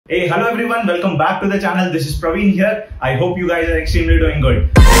Hey, hello everyone, welcome back to the channel. This is Praveen here. I hope you guys are extremely doing good.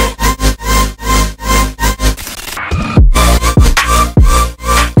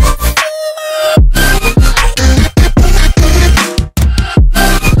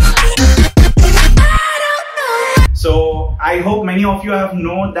 So I hope many of you have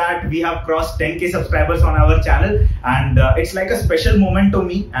known that we have crossed 10K subscribers on our channel, and it's like a special moment to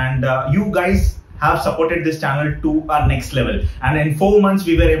me, and you guys have supported this channel to our next level. And in 4 months,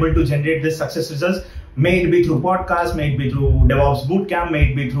 we were able to generate this success results, may it be through podcasts, may it be through DevOps Bootcamp,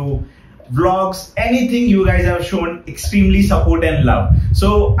 may it be through vlogs, anything. You guys have shown extremely support and love.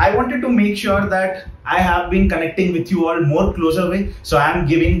 So I wanted to make sure that I have been connecting with you all more closer way. So I'm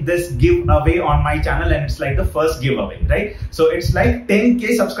giving this giveaway on my channel, and it's like the first giveaway, right? So it's like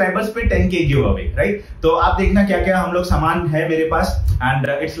 10K subscribers पे 10K giveaway, right? तो आप देखना क्या क्या हम लोग सामान है मेरे पास, and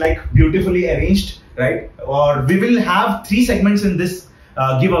it's like beautifully arranged, right? Or we will have 3 segments in this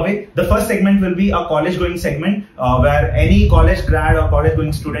giveaway. The first segment will be a college going segment where any college grad or college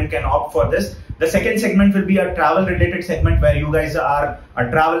going student can opt for this. The second segment will be a travel related segment where you guys are a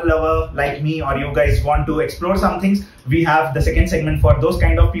travel lover like me, or you guys want to explore some things. We have the second segment for those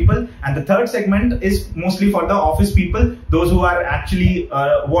kind of people, and the third segment is mostly for the office people, those who are actually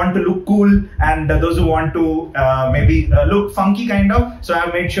want to look cool, and those who want to maybe look funky kind of. So I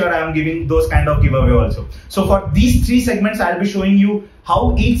have made sure I am giving those kind of giveaway also. So for these 3 segments, I'll be showing you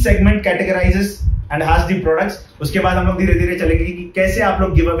how each segment categorizes and has the products. उसके बाद हम लोग धीरे धीरे चलेंगे कि कैसे आप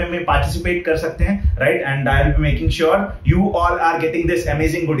लोग गिव अवे में पार्टिसिपेट कर सकते हैं, right? And I will be making sure you all are getting this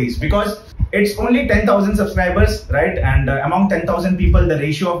amazing goodies, because it's only 10,000 subscribers, right? And among 10,000 people, the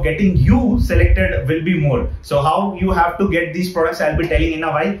ratio of getting you selected will be more. So how you have to get these products, I'll be telling in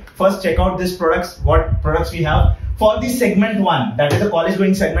a while. First, check out these products, what products we have. For the segment 1, that is a college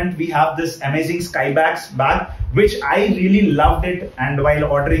going segment, we have this amazing Skybags bag, which I really loved it. And while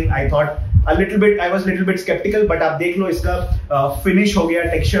ordering, I thought I was a little bit skeptical, but आप देख लो इसका finish हो गया,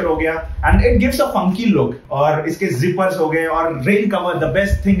 texture हो गया, and it gives a funky look. और इसके zippers हो गए, और rain cover. The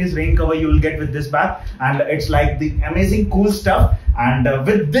best thing is rain cover you will get with this bag, and it's like the amazing cool stuff. And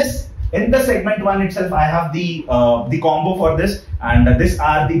with this, in the segment 1 itself, I have the combo for this, and these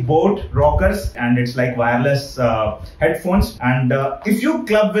are the boat rockers, and it's like wireless headphones. And if you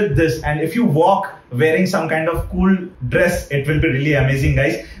club with this, and if you walk wearing some kind of cool dress, it will be really amazing,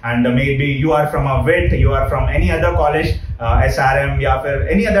 guys. And maybe you are from a WIT, you are from any other college, SRM, या फिर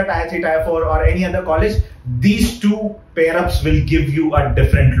any other tier 3, tier 4, or any other college, these 2 pair-ups will give you a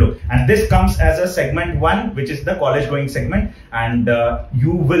different look. And this comes as a segment 1, which is the college going segment, and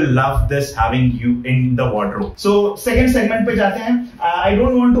you will love this having you in the wardrobe. So second segment पे जाते हैं. I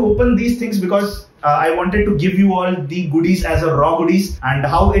don't want to open these things because I wanted to give you all the goodies as a raw goodies, and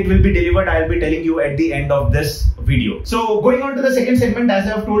how it will be delivered, I'll be telling you at the end of this video. So going on to the second segment, as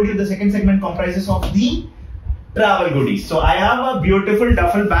I have told you, the second segment comprises of the travel goodies. So I have a beautiful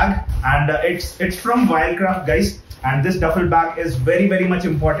duffel bag, and it's from Wildcraft, guys. And this duffel bag is very, very much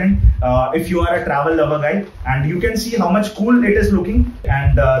important if you are a travel lover, guy. And you can see how much cool it is looking,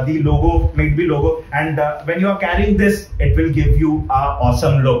 and the logo, maybe logo. And when you are carrying this, it will give you an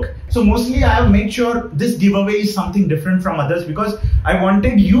awesome look. So mostly I have made sure this giveaway is something different from others, because I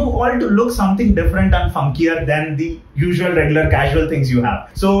wanted you all to look something different and funkier than the usual regular casual things you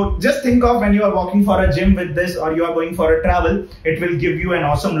have. So just think of when you are walking for a gym with this, or you are going for a travel, it will give you an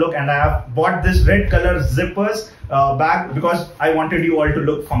awesome look. And I have bought this red color zippers bag because I wanted you all to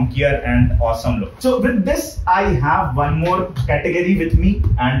look funkier and awesome look. So with this, I have one more category with me,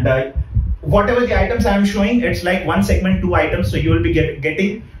 and whatever the items I am showing, it's like 1 segment 2 items, so you will be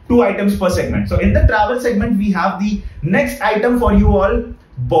getting 2 items per segment. So in the travel segment, we have the next item for you all,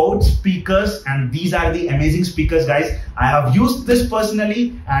 boat speakers, and these are the amazing speakers, guys. I have used this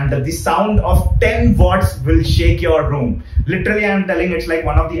personally, and the sound of 10 watts will shake your room. Literally, I am telling, it's like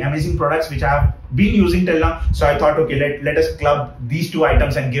one of the amazing products which I have been using till now. So I thought, okay, let us club these 2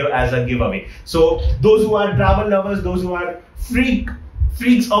 items and give as a giveaway. So those who are travel lovers, those who are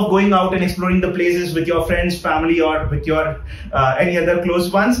freaks of going out and exploring the places with your friends, family, or with your any other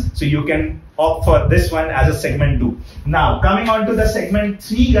close ones, so you can opt for this one as a segment 2. Now coming on to the segment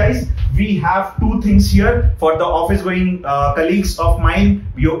 3, guys, we have 2 things here for the office going colleagues of mine.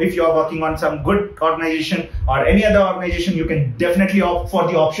 If you are working on some good organization or any other organization, you can definitely opt for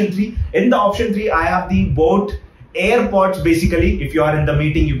the option 3. In the option 3, I have the boat AirPods. Basically, if you are in the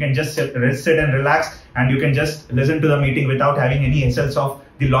meeting, you can just sit and relax, and you can just listen to the meeting without having any hassles of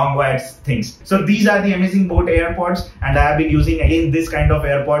the long wired things. So these are the amazing boat AirPods, and I have been using again this kind of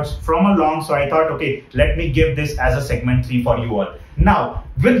AirPods from a long. So I thought, okay, let me give this as a segment 3 for you all. Now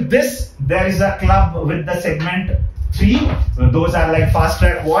with this, there is a club with the segment 3. So those are like fast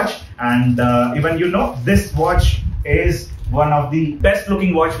track watch, and even this watch is one of the best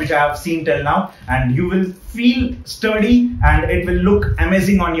looking watch which I have seen till now, and you will feel sturdy and it will look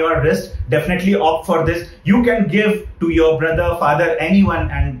amazing on your wrist. Definitely opt for this. You can give to your brother, father,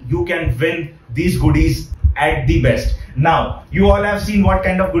 anyone, and you can win these goodies at the best. Now you all have seen what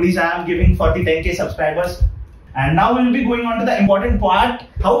kind of goodies I am giving for the 10K subscribers, and now we will be going on to the important part,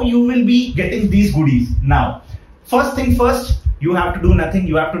 how you will be getting these goodies. Now first thing first, you have to do nothing.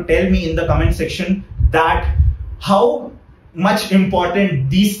 You have to tell me in the comment section that how much important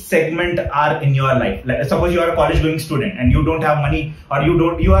these segments are in your life. Like, suppose you are a college going student and you don't have money, or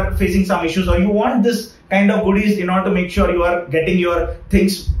you are facing some issues, or you want this kind of goodies in order to make sure you are getting your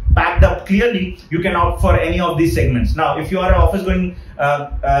things packed up clearly. You can opt for any of these segments. Now if you are an office going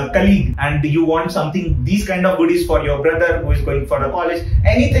colleague and you want something, these kind of goodies for your brother who is going for a college,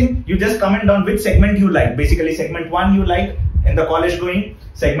 anything, you just comment down which segment you like. Basically segment 1 you like in the college going,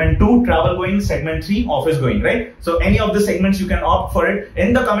 segment 2 travel going, segment 3 office going, right? So any of the segments you can opt for it.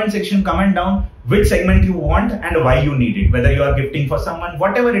 In the comment section, comment down which segment you want and why you need it, whether you are gifting for someone,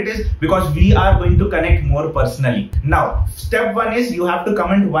 whatever it is, because we are going to connect more personally. Now step 1 is you have to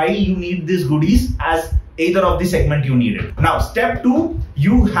comment why you need these goodies as either of the segment you need it. Now step 2,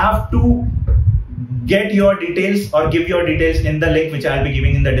 you have to get your details or give your details in the link which I'll be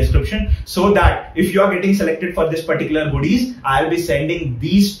giving in the description, so that if you are getting selected for this particular goodies, I'll be sending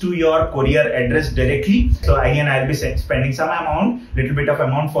these to your courier address directly. So again, I'll be spending some amount, little bit of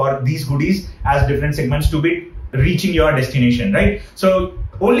amount for these goodies as different segments to be reaching your destination, right? So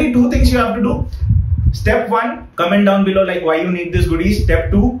only 2 things you have to do. Step 1, comment down below like why you need these goodies.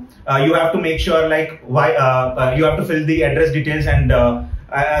 Step 2, you have to make sure like why you have to fill the address details and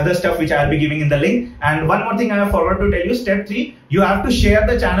other stuff which I'll be giving in the link. And one more thing I have forgot to tell you, step 3, you have to share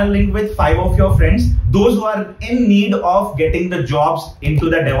the channel link with 5 of your friends, those who are in need of getting the jobs into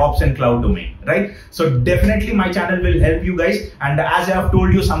the DevOps and cloud domain, right? So definitely my channel will help you guys, and as I have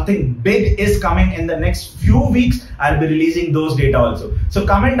told you, something big is coming in the next few weeks. I'll be releasing those data also. So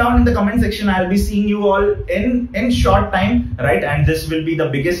comment down in the comment section. I'll be seeing you all in short time, right? And this will be the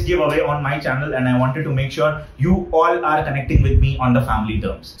biggest giveaway on my channel, and I wanted to make sure you all are connecting with me on the family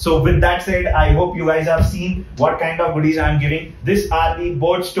terms. So with that said, I hope you guys have seen what kind of goodies I'm giving. These are the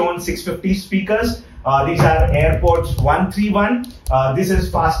Boardstone 650 speakers. These are AirPods 131. This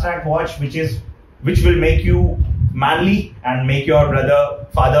is fast track watch, which will make you manly and make your brother,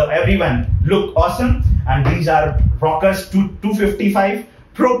 father, everyone look awesome. And these are Rockers 255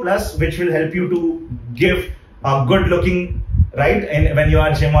 Pro Plus, which will help you to give a good looking, right, and when you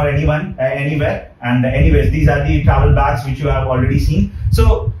are gym or anywhere. And anyways, these are the travel bags which you have already seen.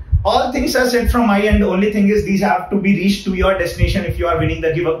 So all things are set from my end. Only thing is these have to be reached to your destination if you are winning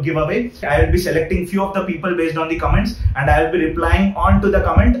the giveaway. I will be selecting few of the people based on the comments, and I will be replying on to the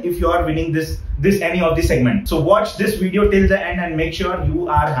comment if you are winning this any of the segment. So watch this video till the end and make sure you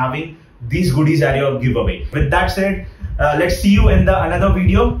are having these goodies at your giveaway. With that said, let's see you in the another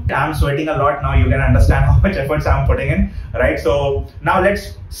video. I'm sweating a lot now. You can understand how much efforts I'm putting in, right? So now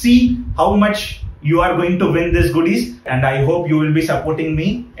let's see how much you are going to win these goodies, and I hope you will be supporting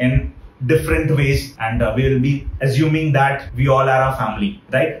me in different ways, and we will be assuming that we all are a family,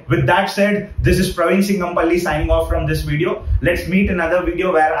 right? With that said, this is Praveen Singh Ampalli signing off from this video. Let's meet another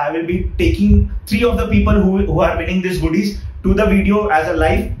video where I will be taking 3 of the people who are winning these goodies to the video as a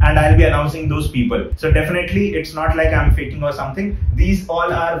live, and I'll be announcing those people. So definitely it's not like I'm faking or something. These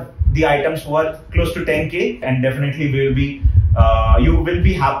all are the items worth close to 10K, and definitely will be you will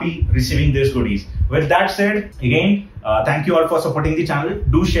be happy receiving these goodies. With that said, again, thank you all for supporting the channel.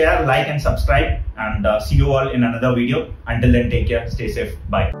 Do share, like and subscribe, and see you all in another video. Until then, take care, stay safe,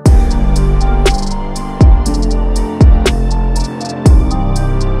 bye.